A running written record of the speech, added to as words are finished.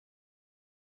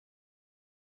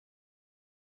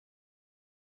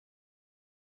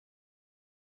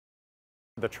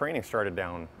the training started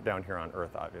down here on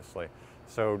Earth, obviously.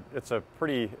 So it's a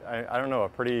pretty, I don't know, a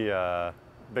pretty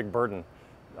big burden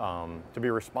to be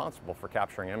responsible for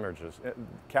capturing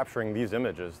these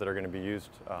images that are going to be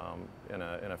used in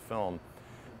a film.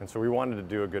 And so we wanted to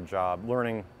do a good job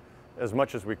learning as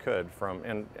much as we could from,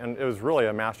 and it was really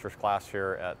a master's class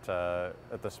here at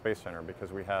the Space Center,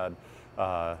 because we had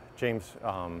James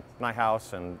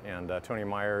Nyhouse and Tony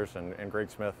Myers and Greg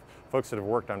Smith, folks that have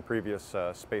worked on previous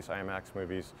space IMAX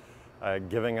movies,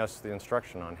 giving us the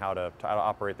instruction on how to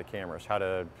operate the cameras, how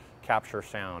to capture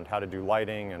sound, how to do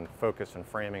lighting and focus and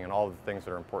framing, and all of the things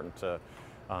that are important to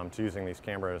using these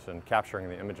cameras and capturing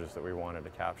the images that we wanted to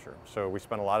capture. So we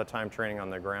spent a lot of time training on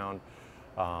the ground,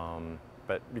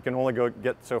 but you can only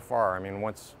get so far. I mean,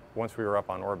 once we were up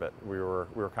on orbit, we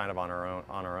were kind of on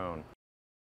our own.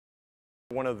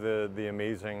 One of the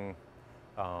amazing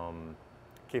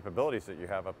capabilities that you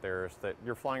have up there is that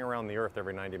you're flying around the Earth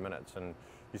every 90 minutes, and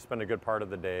you spend a good part of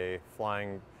the day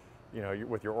flying, you know,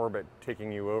 with your orbit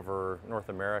taking you over North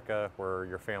America, where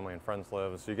your family and friends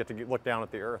live. So you get to look down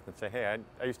at the Earth and say, hey,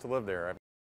 I used to live there.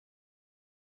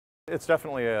 It's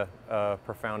definitely a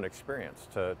profound experience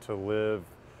to live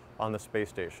on the space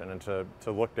station and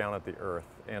to look down at the Earth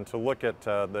and to look at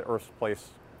the Earth's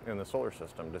place in the solar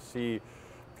system, to see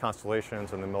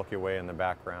constellations and the Milky Way in the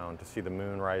background, to see the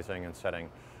moon rising and setting,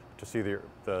 to see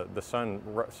the sun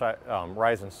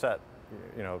rise and set,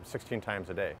 you know, 16 times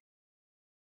a day.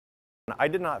 I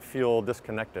did not feel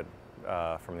disconnected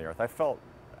from the Earth. I felt,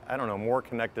 I don't know, more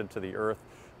connected to the Earth,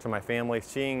 to my family,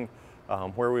 seeing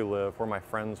where we live, where my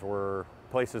friends were,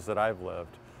 places that I've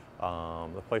lived,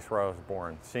 the place where I was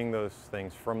born, seeing those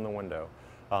things from the window,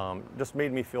 just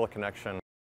made me feel a connection.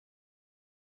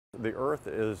 The Earth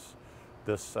is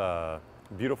this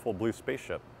beautiful blue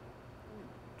spaceship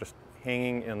just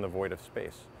hanging in the void of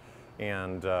space.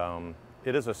 And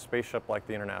it is a spaceship like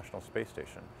the International Space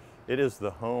Station. It is the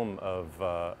home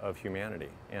of humanity,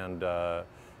 and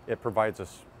it provides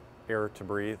us air to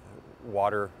breathe,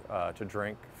 water to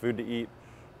drink, food to eat,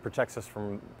 protects us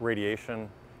from radiation,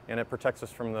 and it protects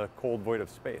us from the cold void of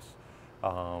space.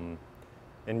 And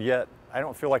yet, I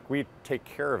don't feel like we take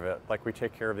care of it like we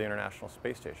take care of the International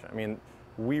Space Station. I mean,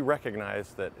 we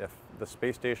recognize that if the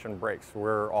space station breaks,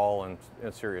 we're all in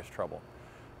serious trouble.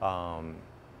 But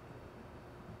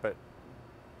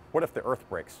what if the Earth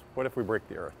breaks? What if we break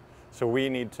the Earth? So we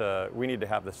need to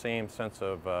have the same sense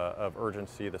of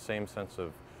urgency, the same sense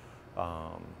of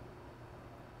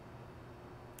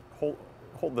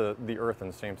hold the Earth in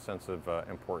the same sense of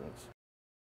importance.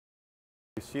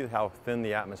 You see how thin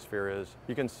the atmosphere is.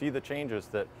 You can see the changes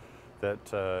that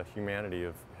humanity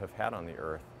have had on the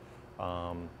Earth.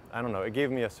 I don't know. It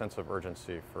gave me a sense of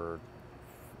urgency for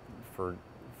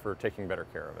taking better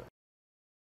care of it.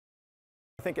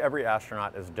 I think every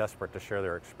astronaut is desperate to share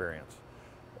their experience.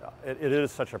 It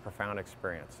is such a profound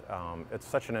experience. It's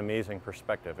such an amazing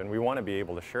perspective, and we want to be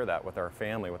able to share that with our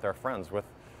family, with our friends, with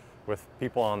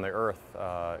people on the Earth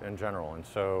in general. And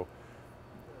so,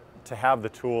 to have the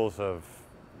tools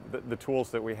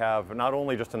that we have, not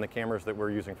only just in the cameras that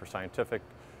we're using for scientific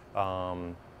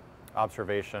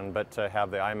observation, but to have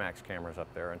the IMAX cameras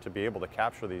up there and to be able to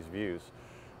capture these views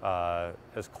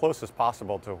as close as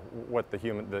possible to what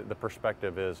the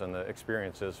perspective is and the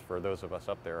experience is for those of us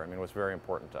up there. I mean, it was very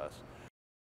important to us.